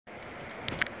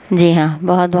जी हाँ,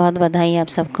 बहुत बहुत बधाई आप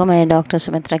सबको। मैं डॉक्टर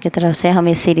सुमित्रा की तरफ से हम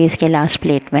इस सीरीज़ के लास्ट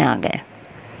प्लेट में आ गए।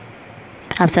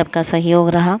 आप सबका सहयोग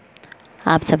रहा,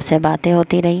 आप सबसे बातें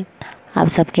होती रही, आप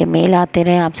सबके मेल आते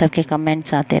रहे, आप सबके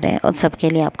कमेंट्स आते रहे, उन सब के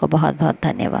लिए आपको बहुत बहुत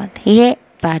धन्यवाद। ये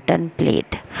पैटर्न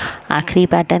प्लेट आखिरी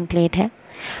पैटर्न प्लेट है।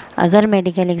 अगर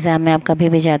मेडिकल एग्ज़ाम में आप कभी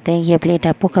भी जाते हैं, ये प्लेट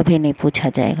आपको कभी नहीं पूछा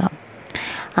जाएगा।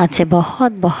 आज से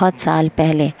बहुत बहुत साल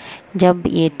पहले जब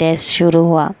ये टेस्ट शुरू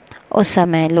हुआ, उस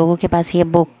समय लोगों के पास ये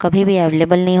बुक कभी भी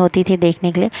अवेलेबल नहीं होती थी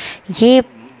देखने के लिए। ये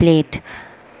प्लेट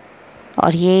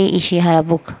और ये इशिहारा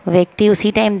बुक व्यक्ति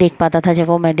उसी टाइम देख पाता था जब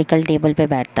वो मेडिकल टेबल पे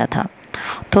बैठता था।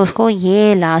 तो उसको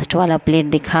ये लास्ट वाला प्लेट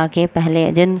दिखा के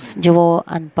पहले जो वो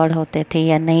अनपढ़ होते थे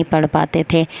या नहीं पढ़ पाते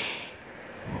थे,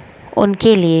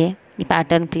 उनके लिए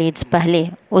पैटर्न प्लेट्स पहले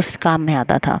उस काम में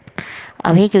आता था।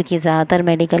 अभी क्योंकि ज़्यादातर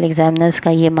मेडिकल एग्जामिनर्स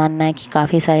का ये मानना है कि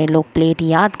काफ़ी सारे लोग प्लेट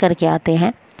याद करके आते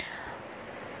हैं,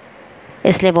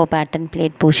 इसलिए वो पैटर्न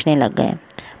प्लेट पूछने लग गए।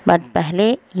 बट पहले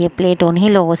ये प्लेट उन्हीं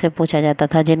लोगों से पूछा जाता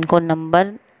था जिनको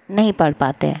नंबर नहीं पढ़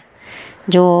पाते हैं,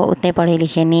 जो उतने पढ़े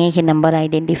लिखे नहीं है कि नंबर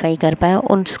आइडेंटिफाई कर पाए,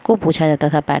 उनको पूछा जाता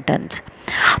था पैटर्न्स।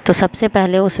 तो सबसे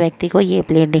पहले उस व्यक्ति को ये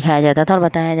प्लेट दिखाया जाता था और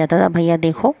बताया जाता था, भैया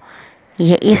देखो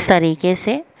ये इस तरीके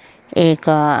से एक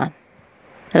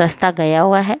रास्ता गया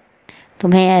हुआ है,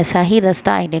 तुम्हें ऐसा ही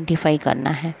रास्ता आइडेंटिफाई करना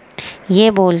है। ये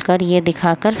बोलकर, ये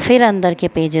दिखाकर फिर अंदर के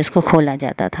पेजेस को खोला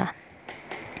जाता था।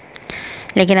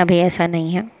 लेकिन अभी ऐसा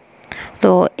नहीं है।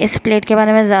 तो इस प्लेट के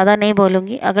बारे में ज़्यादा नहीं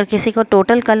बोलूँगी। अगर किसी को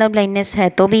टोटल कलर ब्लाइंडनेस है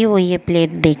तो भी वो ये प्लेट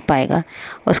देख पाएगा।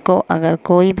 उसको अगर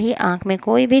कोई भी आँख में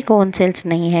कोई भी कोन सेल्स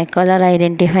नहीं है, कलर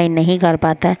आइडेंटिफाई नहीं कर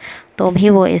पाता है, तो भी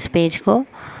वो इस पेज को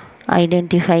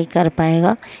आइडेंटिफाई कर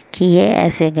पाएगा कि ये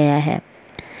ऐसे गया है।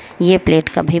 ये प्लेट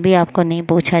कभी भी आपको नहीं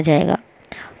पूछा जाएगा।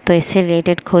 तो इससे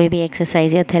रिलेटेड कोई भी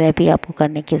एक्सरसाइज या थेरेपी आपको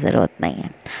करने की ज़रूरत नहीं है।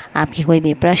 आपकी कोई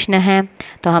भी प्रश्न है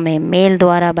तो हमें मेल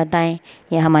द्वारा बताएं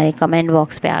या हमारे कमेंट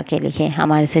बॉक्स पे आके लिखें।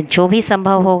 हमारे से जो भी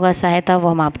संभव होगा सहायता वो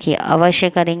हम आपकी अवश्य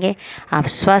करेंगे। आप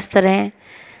स्वस्थ रहें,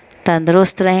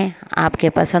 तंदुरुस्त रहें, आपके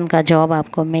पसंद का जॉब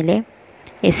आपको मिले।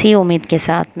 इसी उम्मीद के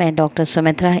साथ मैं डॉक्टर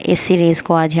सुमित्रा इस सीरीज़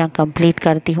को आज यहाँ कंप्लीट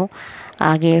करती हूँ।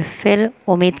 आगे फिर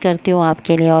उम्मीद करती हूँ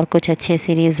आपके लिए और कुछ अच्छे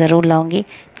सीरीज़ ज़रूर लाऊंगी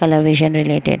कलर विजन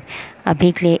रिलेटेड।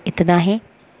 अभी के लिए इतना ही,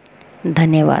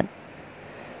 धन्यवाद।